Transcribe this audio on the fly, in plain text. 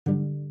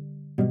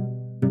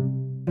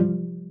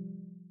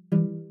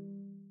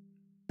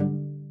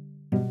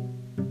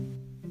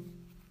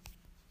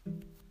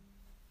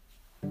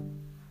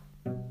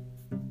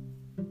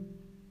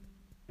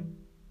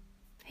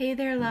Hey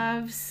there,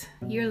 loves.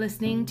 You're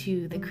listening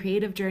to the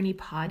Creative Journey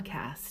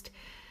podcast.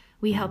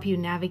 We help you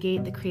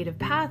navigate the creative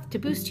path to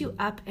boost you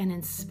up and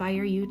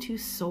inspire you to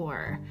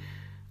soar.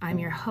 I'm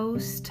your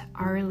host,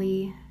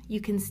 Arlie. You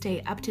can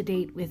stay up to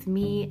date with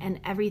me and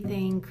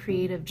everything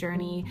Creative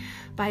Journey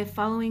by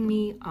following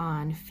me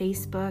on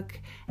Facebook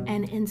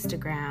and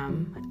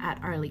Instagram at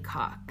Arlie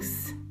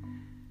Cox.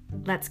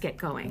 Let's get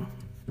going.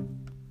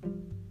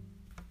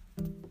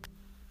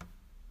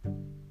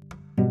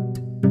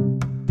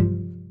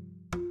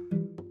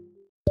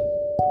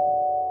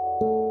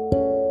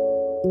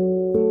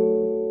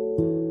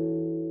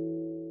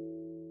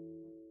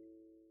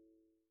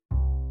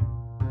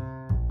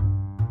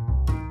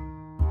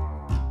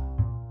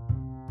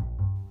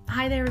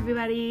 Hi there,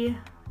 everybody.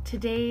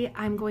 Today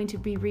I'm going to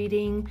be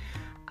reading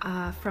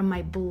from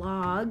my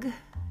blog.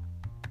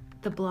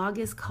 The blog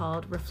is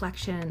called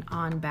Reflection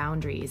on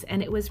Boundaries,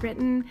 and it was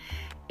written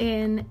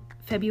in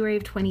February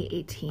of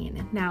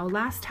 2018. Now,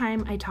 last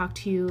time I talked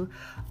to you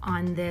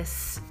on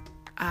this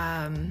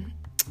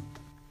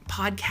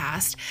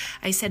podcast,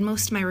 I said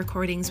most of my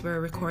recordings were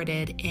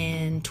recorded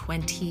in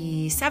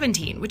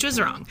 2017, which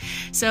was wrong.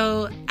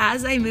 So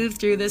as I move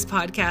through this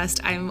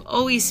podcast, I'm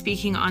always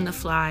speaking on the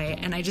fly,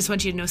 and I just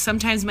want you to know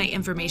sometimes my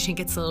information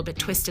gets a little bit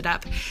twisted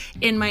up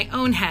in my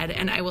own head,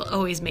 and I will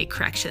always make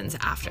corrections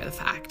after the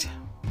fact.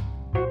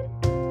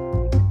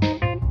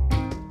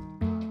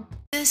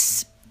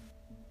 This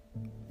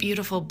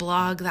beautiful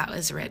blog that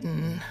was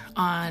written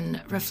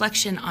on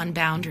Reflection on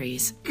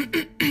Boundaries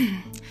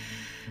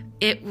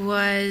it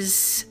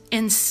was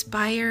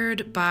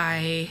inspired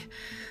by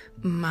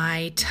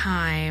my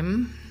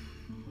time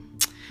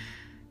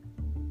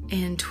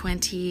in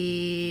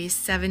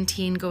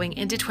 2017 going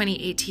into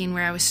 2018,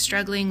 where I was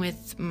struggling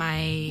with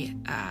my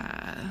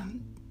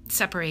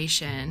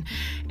separation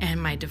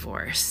and my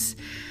divorce.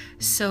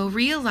 So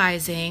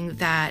realizing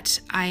that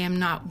I am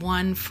not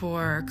one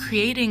for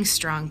creating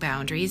strong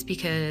boundaries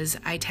because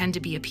I tend to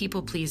be a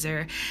people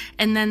pleaser,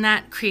 and then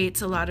that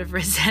creates a lot of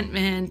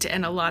resentment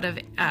and a lot of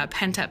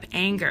pent-up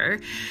anger,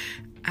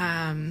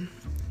 I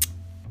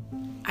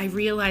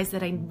realized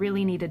that I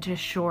really needed to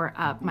shore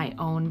up my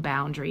own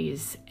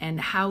boundaries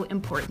and how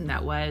important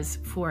that was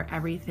for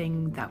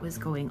everything that was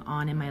going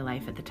on in my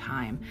life at the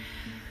time.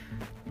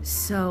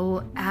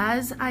 So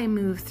as I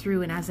moved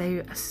through and as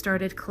I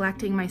started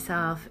collecting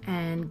myself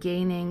and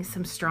gaining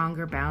some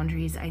stronger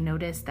boundaries, I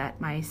noticed that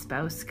my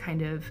spouse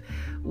kind of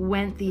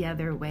went the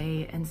other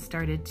way and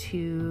started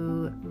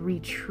to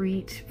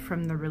retreat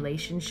from the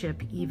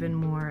relationship even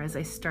more as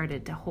I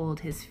started to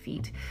hold his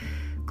feet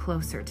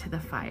closer to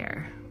the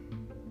fire.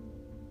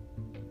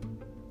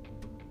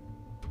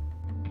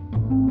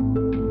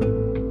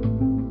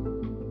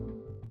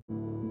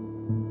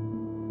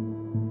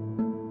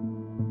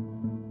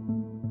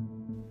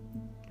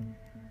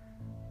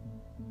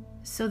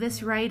 So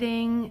this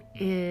writing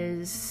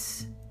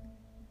is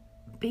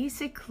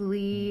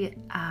basically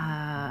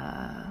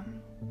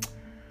an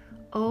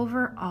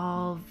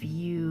overall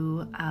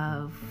view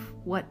of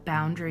what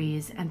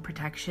boundaries and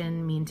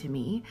protection mean to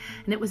me.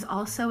 And it was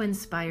also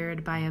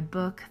inspired by a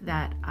book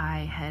that I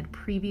had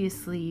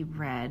previously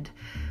read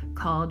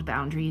called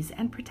Boundaries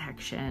and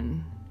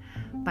Protection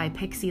by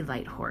Pixie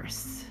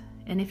Lighthorse.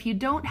 And if you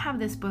don't have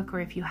this book, or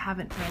if you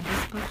haven't read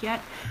this book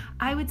yet,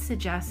 I would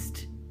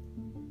suggest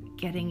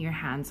getting your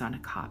hands on a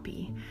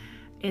copy.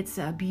 It's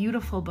a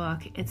beautiful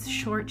book. It's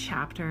short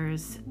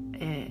chapters.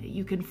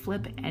 You can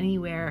flip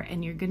anywhere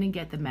and you're going to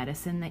get the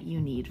medicine that you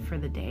need for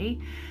the day.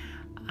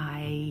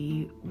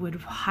 I would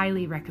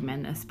highly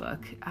recommend this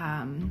book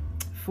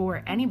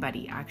for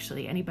anybody,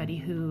 actually. Anybody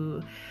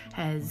who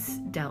has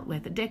dealt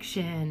with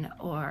addiction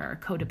or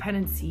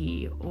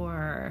codependency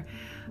or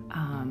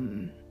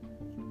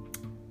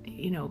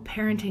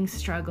parenting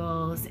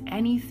struggles,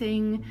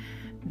 anything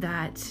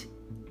that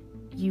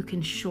you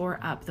can shore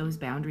up those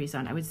boundaries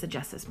on. I would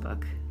suggest this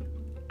book.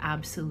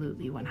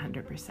 Absolutely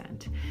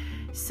 100%.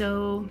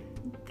 So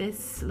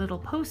this little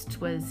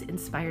post was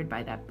inspired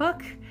by that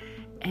book,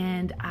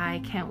 and I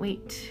can't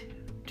wait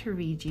to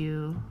read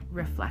you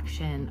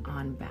Reflection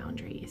on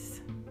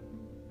Boundaries.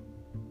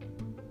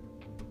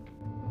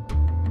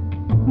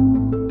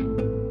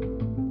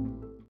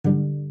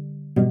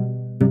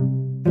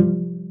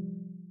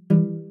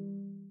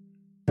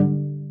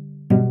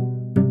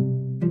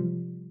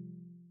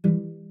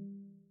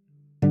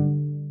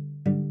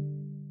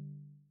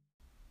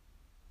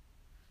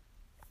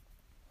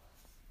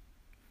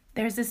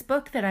 There's this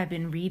book that I've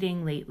been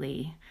reading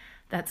lately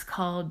that's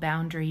called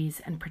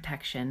Boundaries and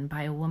Protection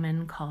by a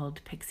woman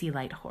called Pixie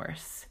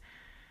Lighthorse.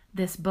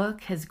 This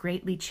book has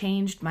greatly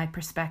changed my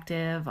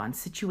perspective on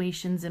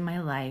situations in my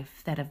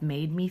life that have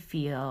made me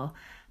feel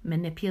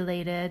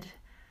manipulated,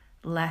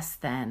 less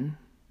than,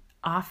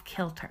 off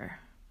kilter.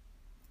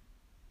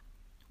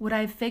 What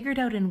I've figured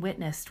out and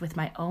witnessed with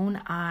my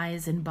own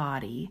eyes and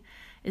body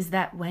is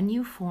that when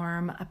you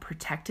form a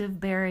protective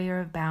barrier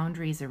of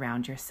boundaries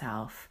around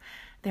yourself,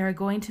 there are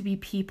going to be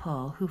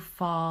people who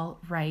fall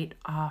right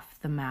off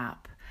the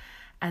map.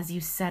 As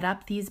you set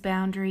up these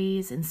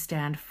boundaries and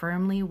stand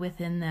firmly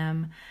within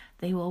them,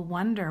 They will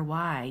wonder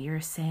why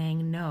you're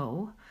saying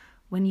no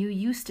when you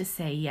used to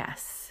say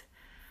yes.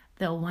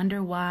 They'll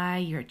wonder why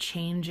you're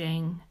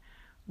changing,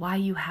 why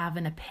you have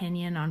an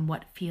opinion on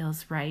what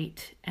feels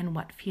right and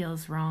what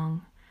feels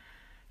wrong.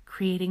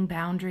 Creating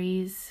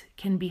boundaries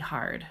can be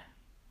hard.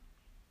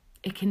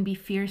 It can be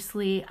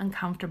fiercely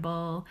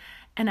uncomfortable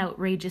and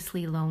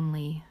outrageously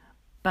lonely.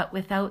 But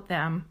without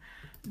them,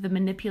 the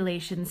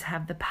manipulations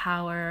have the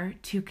power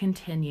to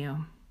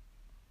continue.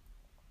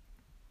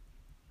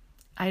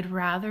 I'd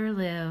rather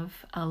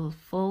live a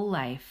full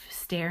life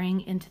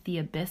staring into the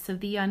abyss of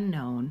the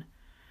unknown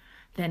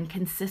than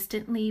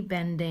consistently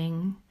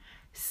bending,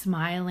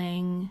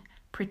 smiling,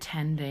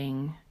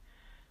 pretending,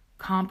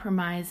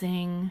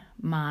 compromising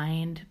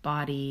mind,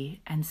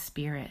 body, and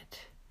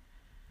spirit.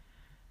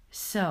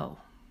 So,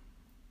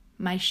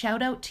 my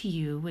shout out to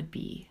you would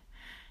be,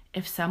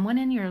 if someone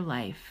in your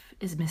life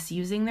is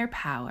misusing their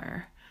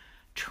power,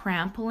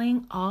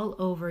 trampling all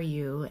over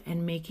you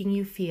and making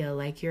you feel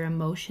like your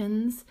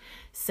emotions,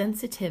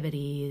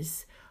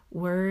 sensitivities,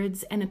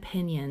 words, and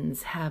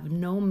opinions have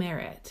no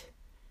merit,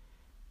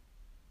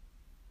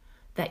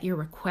 that your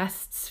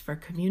requests for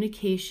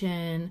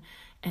communication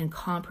and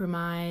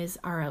compromise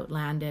are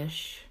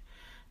outlandish,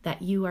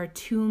 that you are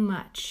too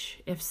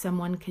much if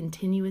someone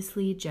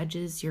continuously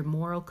judges your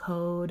moral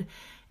code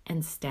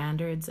and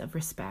standards of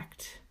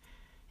respect,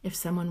 if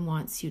someone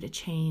wants you to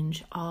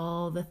change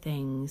all the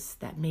things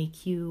that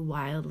make you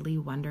wildly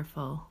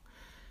wonderful,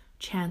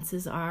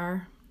 chances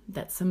are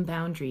that some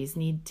boundaries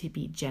need to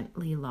be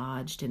gently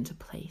lodged into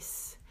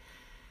place.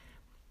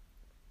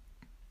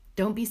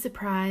 Don't be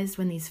surprised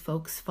when these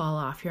folks fall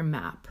off your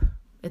map.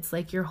 It's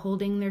like you're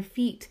holding their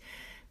feet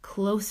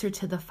closer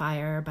to the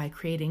fire by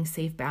creating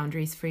safe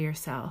boundaries for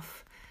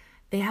yourself.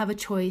 They have a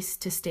choice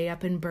to stay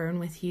up and burn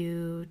with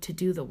you, to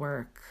do the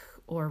work,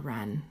 or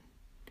run.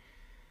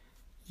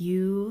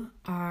 You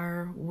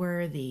are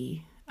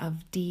worthy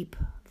of deep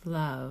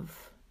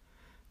love,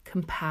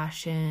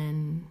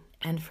 compassion,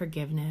 and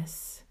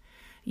forgiveness.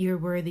 You're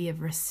worthy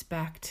of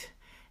respect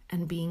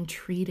and being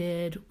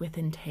treated with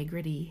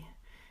integrity.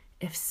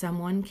 If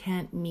someone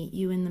can't meet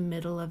you in the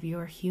middle of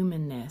your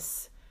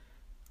humanness,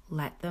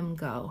 let them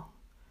go.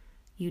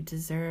 You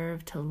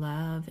deserve to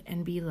love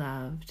and be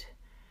loved.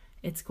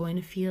 It's going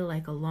to feel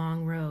like a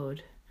long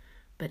road,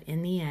 but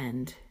in the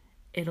end,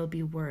 it'll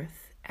be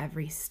worth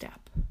every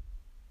step.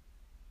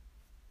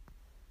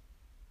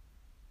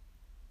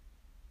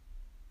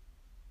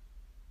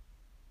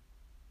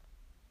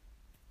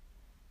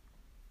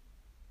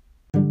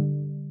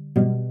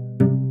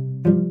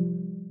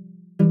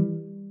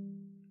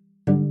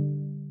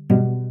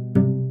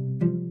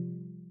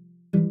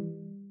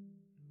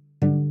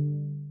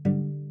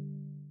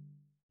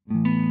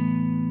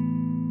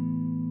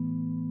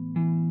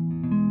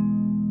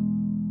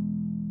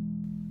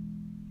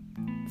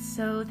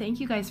 So thank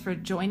you guys for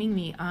joining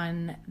me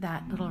on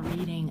that little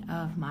reading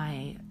of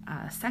my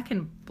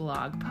second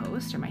blog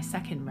post, or my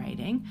second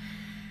writing.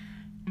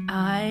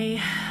 I'm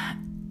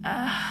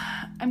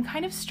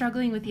kind of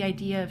struggling with the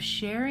idea of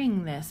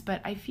sharing this,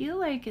 but I feel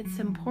like it's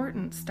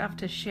important stuff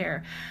to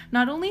share,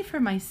 not only for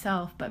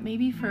myself, but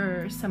maybe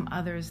for some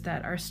others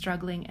that are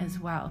struggling as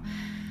well.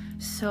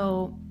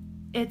 So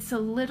it's a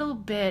little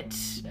bit,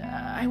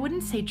 I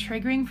wouldn't say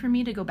triggering for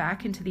me to go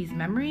back into these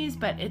memories,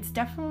 but it's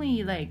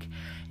definitely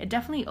it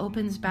definitely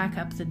opens back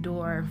up the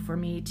door for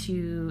me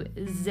to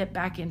zip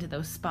back into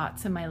those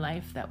spots in my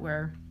life that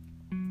were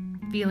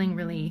feeling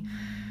really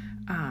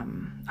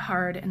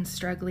hard and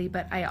struggly.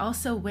 But I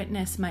also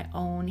witness my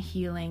own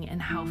healing and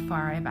how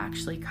far I've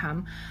actually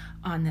come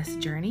on this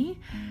journey.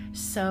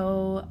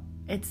 So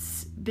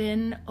it's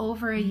been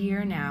over a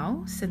year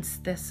now since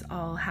this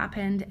all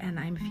happened, and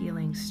I'm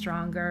feeling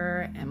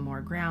stronger and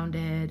more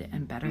grounded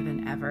and better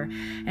than ever.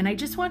 And I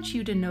just want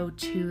you to know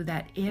too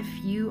that if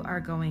you are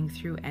going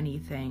through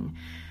anything,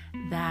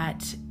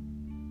 that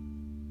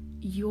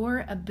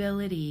your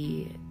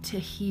ability to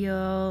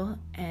heal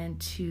and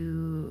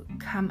to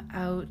come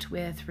out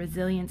with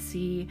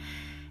resiliency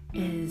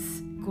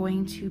is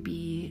going to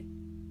be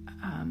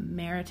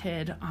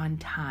merited on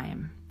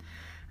time.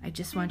 I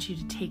just want you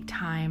to take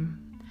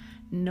time.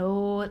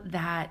 Know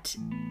that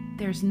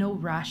there's no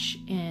rush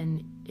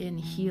in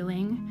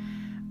healing.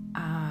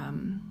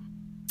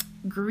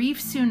 Grief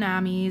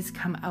tsunamis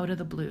come out of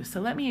the blue. So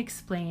let me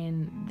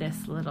explain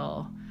this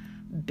little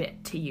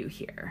bit to you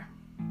here.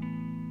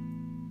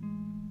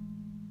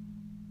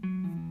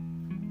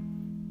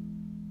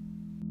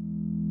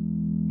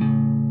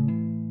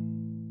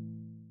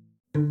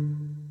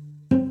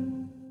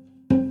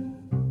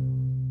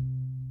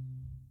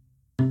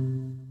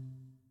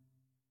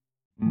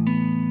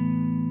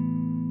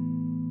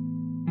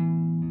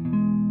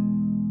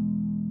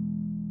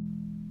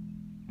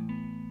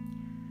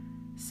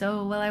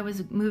 So while I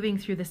was moving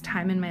through this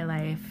time in my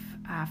life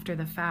after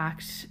the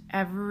fact,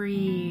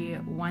 every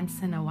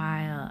once in a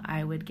while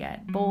I would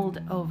get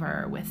bowled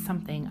over with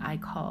something I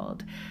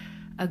called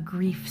a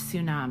grief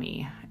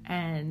tsunami.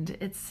 and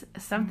it's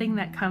something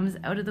that comes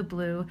out of the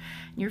blue.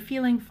 You're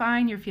feeling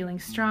fine, you're feeling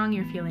strong,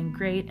 you're feeling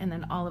great, and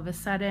then all of a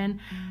sudden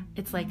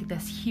it's like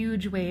this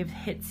huge wave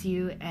hits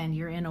you and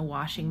you're in a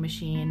washing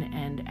machine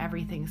and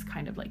everything's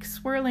kind of like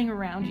swirling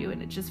around you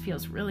and it just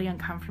feels really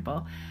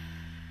uncomfortable.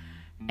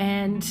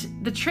 And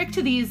the trick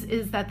to these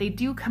is that they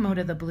do come out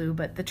of the blue,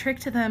 but the trick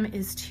to them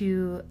is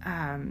to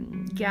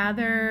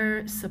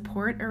gather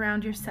support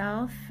around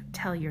yourself,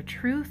 tell your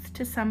truth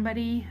to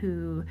somebody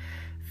who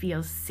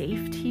feels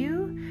safe to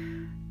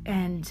you,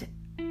 and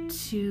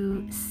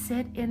to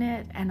sit in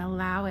it and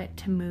allow it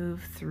to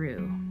move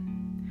through.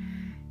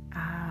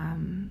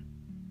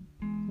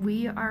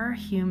 We are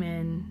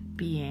human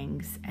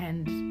beings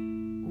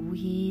and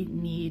we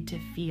need to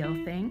feel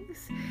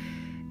things.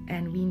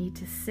 And we need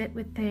to sit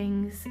with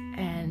things,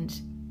 and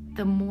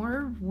the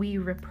more we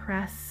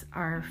repress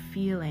our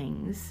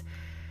feelings,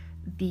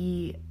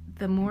 the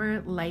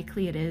more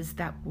likely it is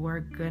that we're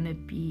going to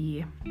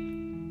be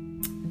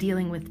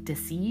dealing with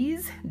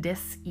dis-ease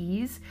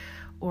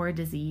or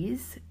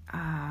disease,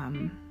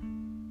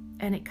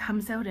 and it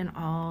comes out in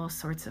all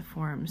sorts of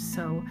forms.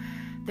 So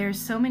there's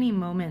so many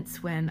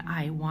moments when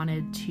I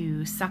wanted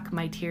to suck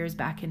my tears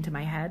back into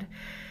my head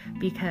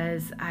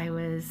because I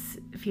was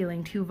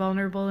feeling too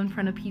vulnerable in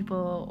front of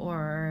people,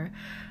 or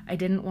I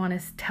didn't want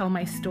to tell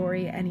my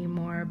story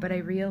anymore. But I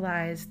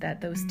realized that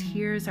those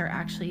tears are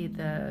actually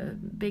the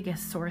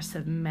biggest source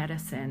of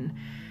medicine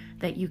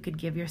that you could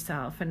give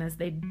yourself. And as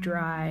they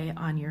dry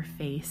on your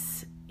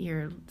face,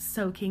 you're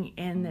soaking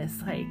in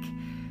this like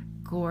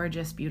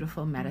gorgeous,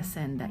 beautiful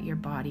medicine that your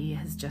body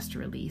has just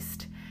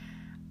released.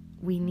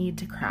 We need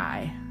to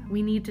cry.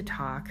 We need to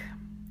talk.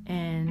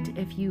 And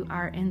if you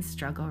are in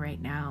struggle right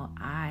now,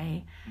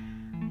 I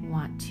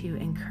want to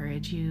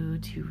encourage you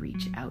to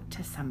reach out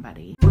to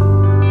somebody.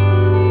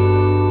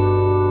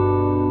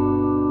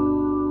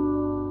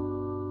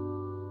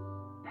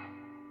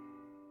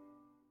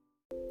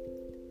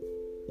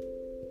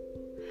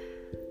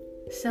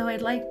 So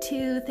I'd like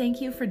to thank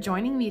you for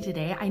joining me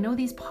today. I know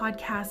these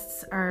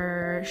podcasts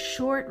are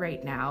short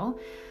right now.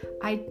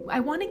 I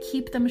want to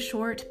keep them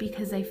short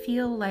because I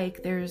feel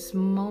like there's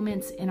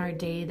moments in our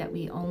day that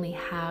we only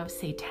have,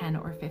 say, 10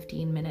 or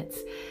 15 minutes.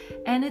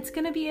 And it's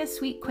going to be a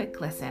sweet,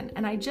 quick listen.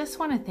 And I just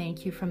want to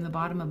thank you from the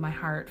bottom of my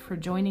heart for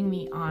joining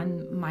me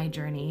on my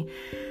journey.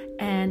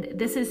 And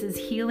this is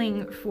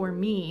healing for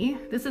me.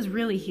 This is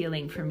really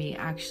healing for me,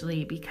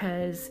 actually,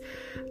 because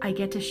I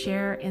get to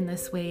share in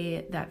this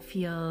way that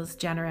feels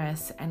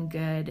generous and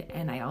good.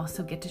 And I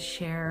also get to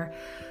share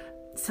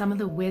some of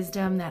the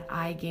wisdom that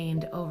I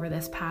gained over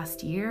this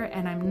past year.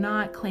 And I'm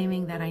not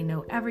claiming that I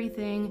know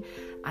everything.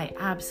 I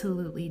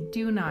absolutely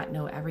do not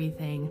know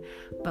everything.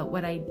 But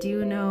what I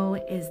do know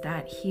is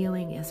that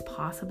healing is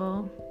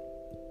possible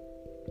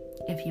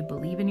if you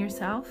believe in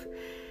yourself.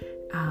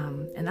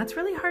 And that's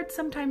really hard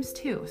sometimes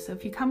too. So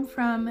if you come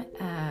from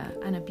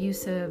an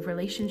abusive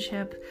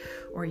relationship,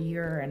 or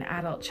you're an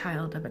adult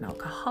child of an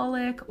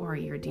alcoholic, or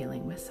you're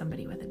dealing with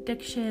somebody with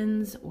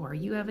addictions, or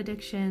you have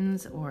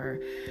addictions, or,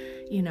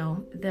 you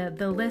know,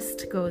 the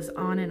list goes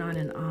on and on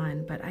and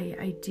on. But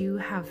I do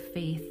have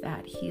faith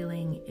that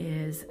healing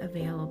is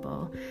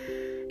available,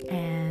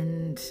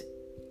 and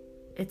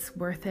it's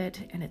worth it,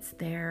 and it's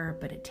there,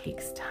 but it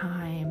takes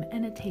time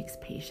and it takes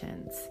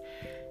patience.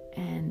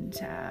 And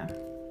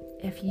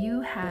if you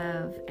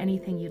have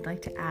anything you'd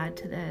like to add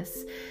to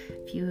this,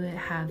 if you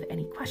have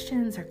any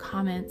questions or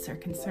comments or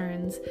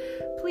concerns,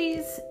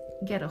 please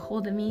get a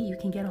hold of me. You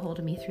can get a hold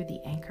of me through the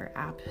Anchor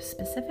app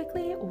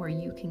specifically, or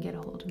you can get a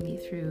hold of me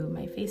through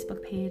my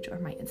Facebook page or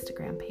my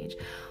Instagram page,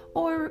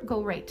 or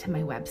go right to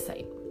my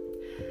website.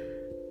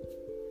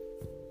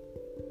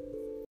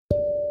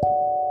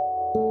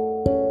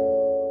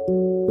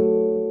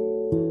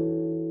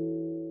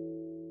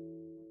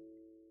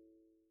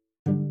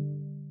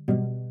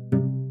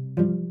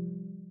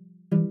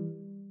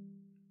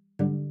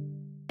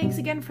 Thanks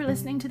again for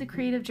listening to The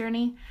Creative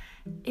Journey.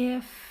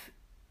 If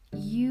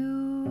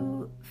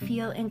you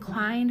feel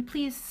inclined,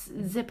 please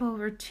zip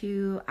over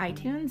to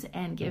iTunes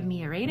and give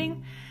me a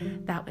rating.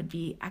 That would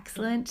be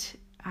excellent.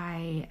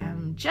 I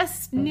am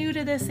just new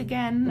to this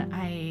again.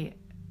 I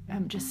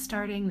am just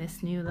starting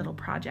this new little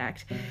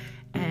project,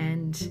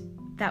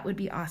 and that would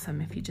be awesome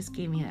if you just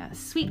gave me a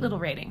sweet little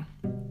rating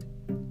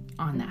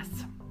on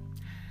this.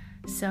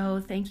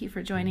 So thank you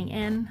for joining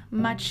in.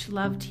 Much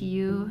love to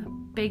you.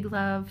 Big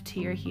love to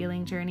your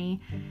healing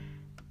journey.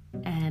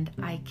 And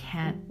I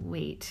can't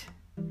wait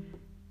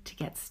to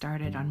get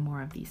started on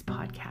more of these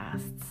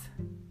podcasts.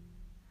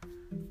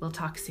 We'll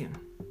talk soon.